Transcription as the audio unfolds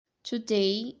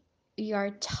Today, we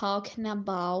are talking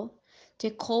about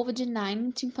the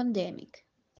COVID-19 pandemic.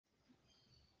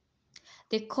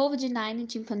 The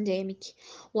COVID-19 pandemic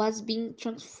was being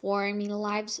transforming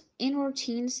lives and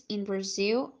routines in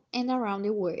Brazil and around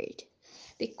the world.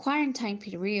 The quarantine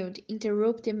period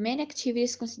interrupted many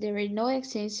activities considered non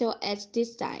essential at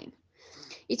this time.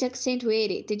 It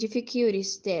accentuated the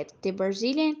difficulties that the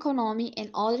Brazilian economy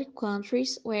and other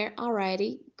countries were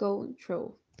already going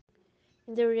through.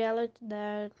 In the reality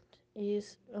that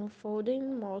is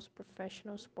unfolding, most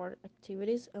professional sport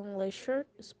activities and leisure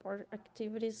sport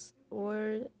activities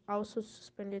were also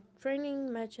suspended.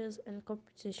 Training, matches, and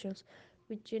competitions,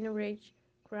 which generate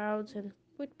crowds and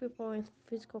put people in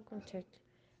physical contact,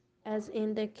 as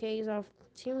in the case of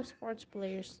team sports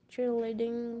players,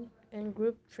 cheerleading, and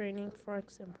group training, for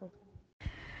example.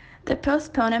 The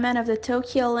postponement of the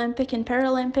Tokyo Olympic and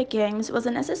Paralympic Games was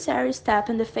a necessary step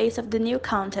in the face of the new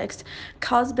context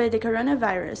caused by the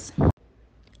coronavirus.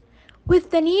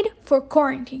 With the need for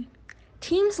quarantine,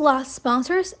 teams lost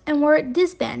sponsors and were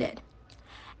disbanded.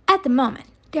 At the moment,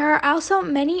 there are also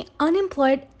many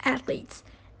unemployed athletes,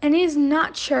 and it is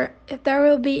not sure if there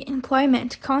will be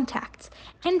employment contacts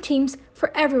and teams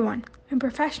for everyone when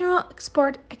professional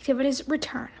sport activities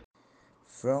return.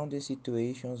 From the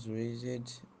situations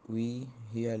raised, we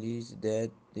realize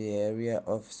that the area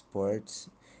of sports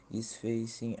is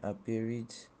facing a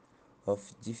period of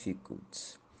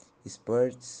difficulties.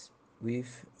 Sports,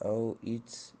 with all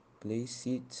its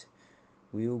places,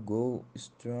 will go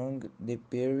strong the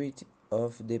period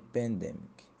of the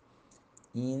pandemic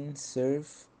in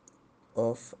search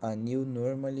of a new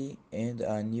normality and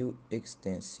a new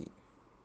existence.